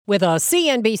With a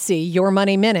CNBC Your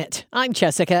Money Minute, I'm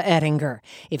Jessica Ettinger.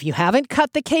 If you haven't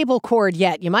cut the cable cord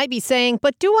yet, you might be saying,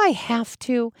 but do I have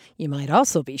to? You might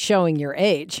also be showing your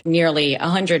age. Nearly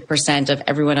 100% of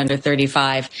everyone under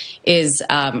 35 is,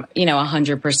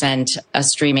 100% a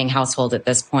streaming household at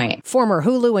this point. Former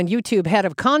Hulu and YouTube head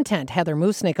of content Heather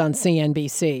Musnick on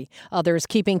CNBC. Others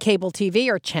keeping cable TV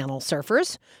are channel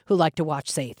surfers who like to watch,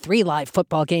 say, 3 live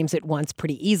football games at once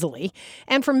pretty easily.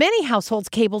 And for many households,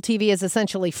 cable TV is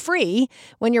essentially free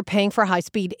when you're paying for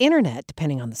high-speed internet,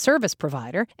 depending on the service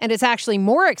provider, and it's actually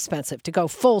more expensive to go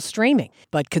full streaming.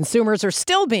 But consumers are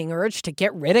still being urged to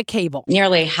get rid of cable.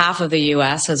 Nearly half of the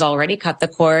U.S. has already cut the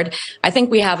cord. I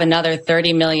think we have another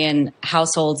 30 million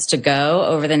households to go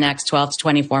over the next 12 to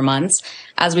 24 months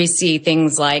as we see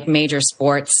things like major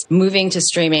sports moving to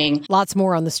streaming. Lots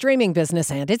more on the streaming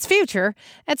business and its future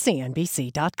at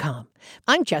CNBC.com.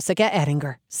 I'm Jessica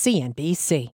Ettinger,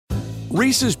 CNBC.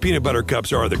 Reese's peanut butter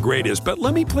cups are the greatest, but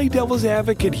let me play devil's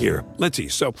advocate here. Let's see.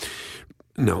 So,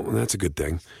 no, that's a good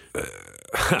thing.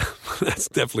 That's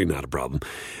definitely not a problem.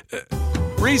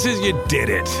 Reese's, you did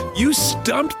it. You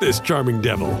stumped this charming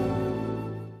devil.